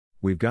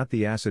We've got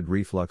the acid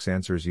reflux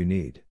answers you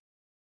need.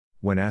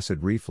 When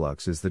acid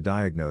reflux is the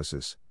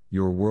diagnosis,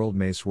 your world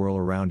may swirl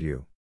around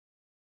you.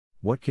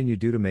 What can you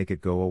do to make it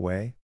go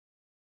away?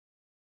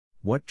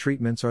 What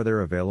treatments are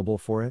there available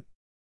for it?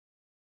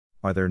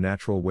 Are there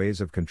natural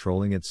ways of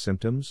controlling its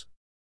symptoms?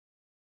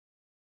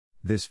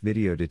 This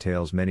video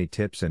details many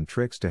tips and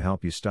tricks to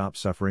help you stop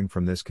suffering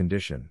from this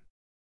condition.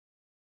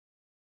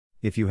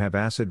 If you have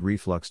acid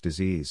reflux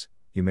disease,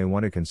 you may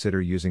want to consider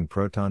using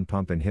proton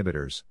pump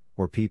inhibitors,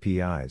 or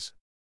PPIs.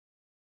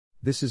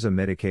 This is a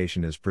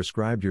medication is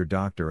prescribed your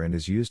doctor and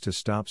is used to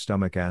stop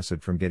stomach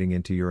acid from getting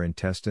into your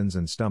intestines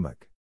and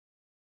stomach.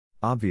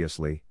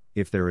 Obviously,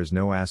 if there is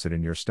no acid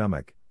in your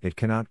stomach, it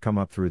cannot come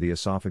up through the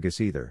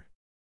esophagus either.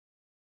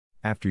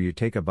 After you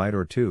take a bite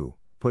or two,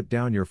 put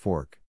down your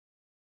fork.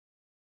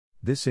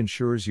 This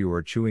ensures you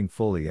are chewing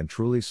fully and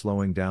truly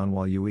slowing down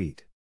while you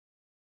eat.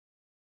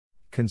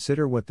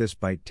 Consider what this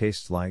bite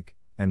tastes like,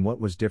 and what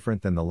was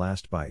different than the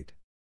last bite.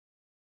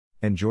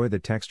 Enjoy the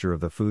texture of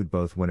the food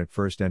both when it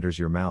first enters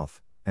your mouth,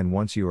 and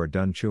once you are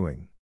done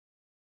chewing.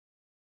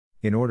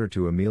 In order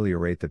to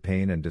ameliorate the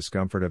pain and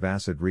discomfort of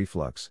acid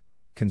reflux,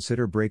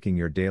 consider breaking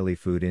your daily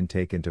food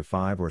intake into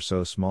 5 or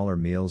so smaller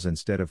meals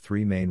instead of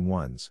 3 main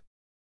ones.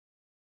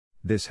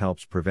 This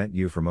helps prevent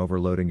you from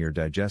overloading your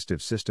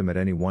digestive system at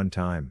any one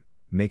time,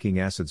 making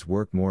acids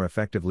work more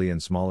effectively in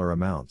smaller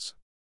amounts.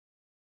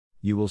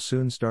 You will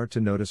soon start to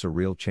notice a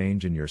real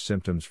change in your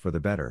symptoms for the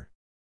better.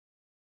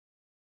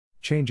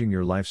 Changing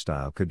your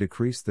lifestyle could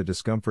decrease the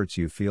discomforts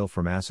you feel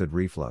from acid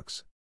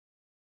reflux.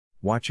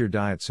 Watch your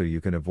diet so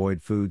you can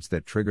avoid foods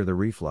that trigger the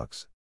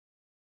reflux.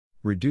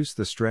 Reduce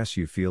the stress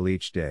you feel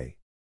each day.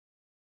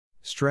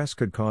 Stress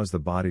could cause the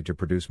body to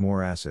produce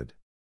more acid.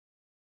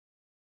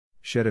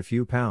 Shed a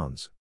few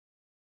pounds.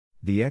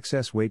 The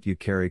excess weight you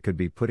carry could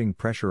be putting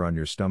pressure on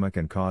your stomach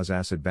and cause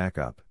acid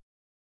backup.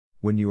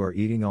 When you are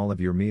eating all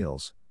of your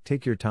meals,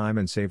 take your time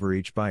and savor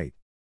each bite.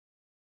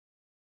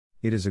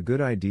 It is a good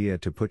idea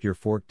to put your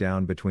fork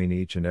down between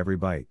each and every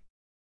bite.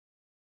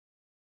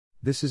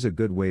 This is a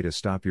good way to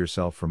stop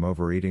yourself from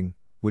overeating,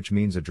 which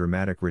means a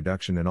dramatic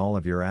reduction in all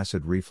of your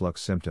acid reflux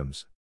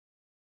symptoms.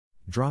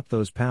 Drop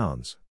those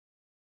pounds.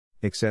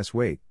 Excess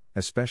weight,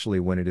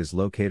 especially when it is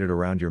located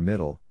around your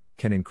middle,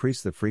 can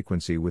increase the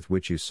frequency with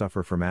which you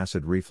suffer from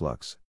acid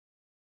reflux.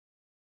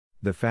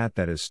 The fat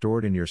that is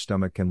stored in your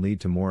stomach can lead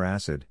to more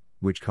acid,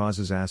 which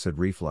causes acid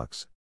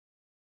reflux.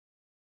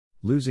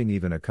 Losing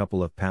even a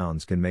couple of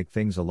pounds can make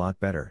things a lot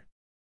better.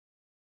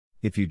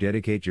 If you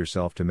dedicate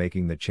yourself to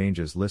making the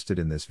changes listed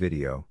in this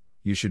video,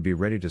 you should be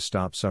ready to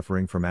stop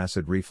suffering from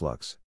acid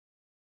reflux.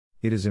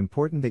 It is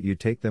important that you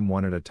take them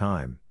one at a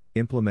time,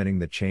 implementing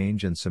the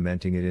change and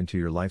cementing it into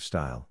your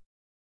lifestyle.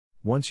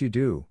 Once you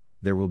do,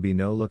 there will be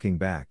no looking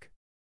back.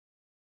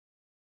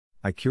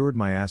 I cured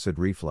my acid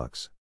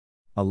reflux.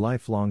 A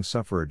lifelong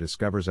sufferer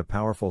discovers a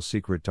powerful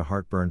secret to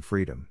heartburn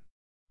freedom.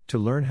 To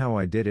learn how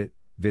I did it,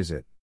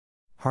 visit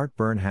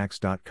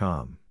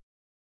heartburnhacks.com.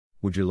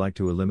 Would you like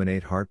to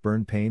eliminate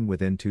heartburn pain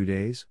within 2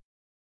 days?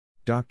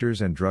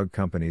 Doctors and drug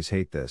companies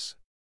hate this.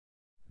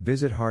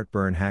 Visit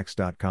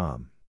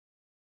heartburnhacks.com.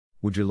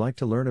 Would you like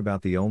to learn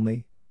about the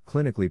only,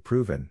 clinically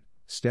proven,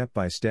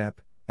 step-by-step,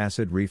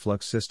 acid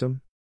reflux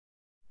system?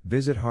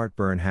 Visit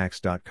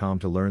heartburnhacks.com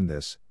to learn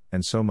this,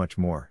 and so much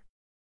more.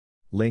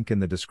 Link in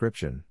the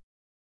description.